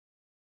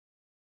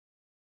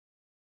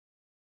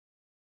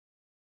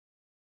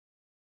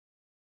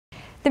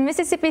The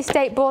Mississippi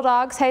State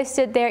Bulldogs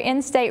hosted their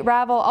in-state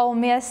rival Ole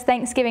Miss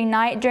Thanksgiving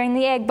night during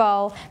the Egg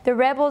Bowl. The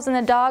Rebels and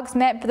the Dogs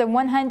met for the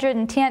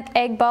 110th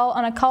Egg Bowl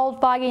on a cold,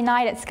 foggy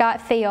night at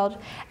Scott Field.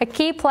 A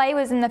key play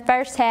was in the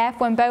first half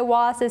when Bo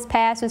Wallace's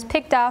pass was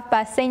picked off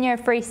by senior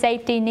free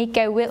safety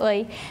Nico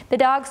Whitley. The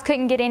Dogs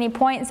couldn't get any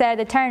points out of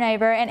the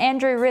turnover, and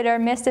Andrew Ritter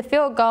missed a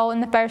field goal in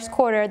the first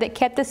quarter that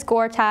kept the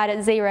score tied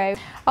at 0.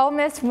 Ole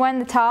Miss won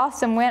the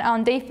toss and went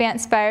on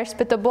defense first,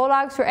 but the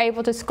Bulldogs were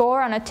able to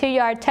score on a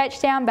 2-yard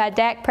touchdown by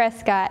Dak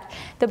Prescott.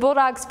 The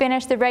Bulldogs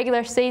finished the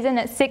regular season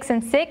at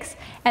 6-6,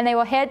 and they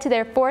will head to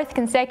their 4th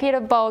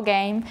consecutive bowl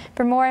game.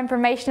 For more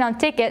information on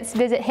tickets,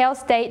 visit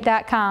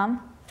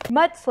hellstate.com.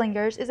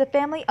 Mudslingers is a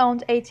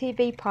family-owned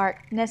ATV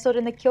park nestled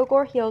in the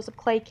Kilgore Hills of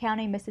Clay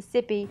County,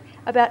 Mississippi,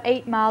 about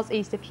 8 miles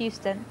east of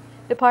Houston.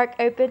 The park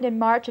opened in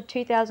March of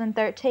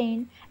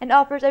 2013 and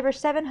offers over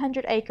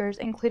 700 acres,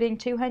 including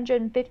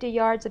 250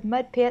 yards of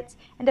mud pits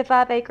and a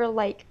 5-acre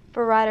lake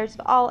for riders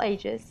of all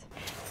ages.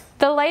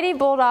 The Lady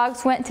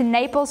Bulldogs went to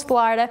Naples,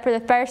 Florida for the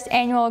first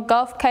annual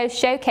Gulf Coast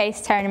Showcase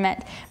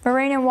Tournament.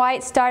 Maroon and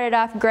White started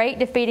off great,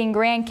 defeating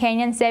Grand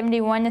Canyon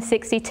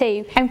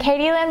 71-62. I'm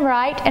Katylynn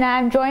Wright, and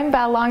I'm joined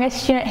by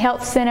Longest Student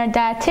Health Center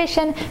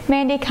dietitian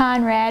Mandy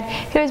Conrad,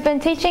 who has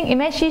been teaching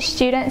MSU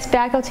students,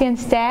 faculty, and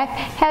staff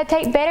how to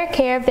take better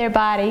care of their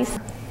bodies.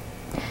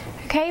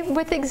 Okay,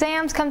 with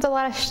exams comes a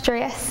lot of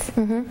stress.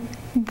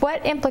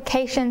 What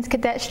implications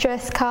could that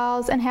stress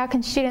cause, and how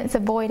can students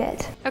avoid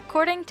it?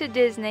 According to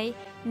Disney,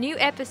 new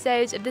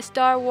episodes of the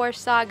Star Wars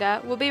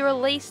saga will be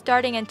released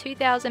starting in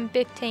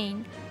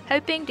 2015,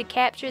 hoping to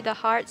capture the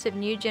hearts of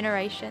new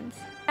generations.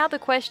 Now the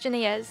question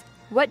is,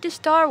 what do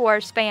Star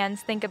Wars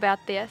fans think about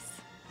this?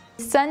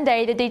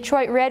 Sunday, the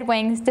Detroit Red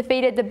Wings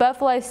defeated the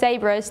Buffalo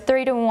Sabres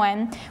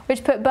 3-1,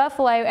 which put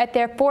Buffalo at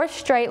their 4th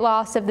straight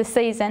loss of the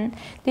season.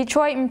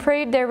 Detroit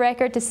improved their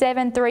record to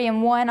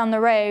 7-3-1 on the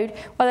road,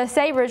 while the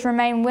Sabres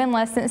remain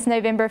winless since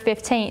November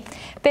 15th.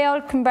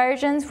 Failed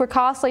conversions were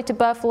costly to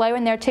Buffalo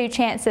in their 2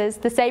 chances.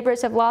 The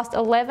Sabres have lost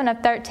 11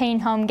 of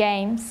 13 home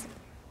games.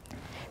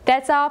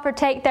 That's all for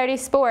Take 30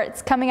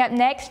 Sports. Coming up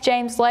next,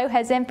 James Lowe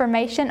has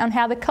information on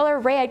how the color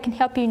red can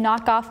help you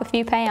knock off a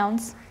few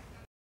pounds.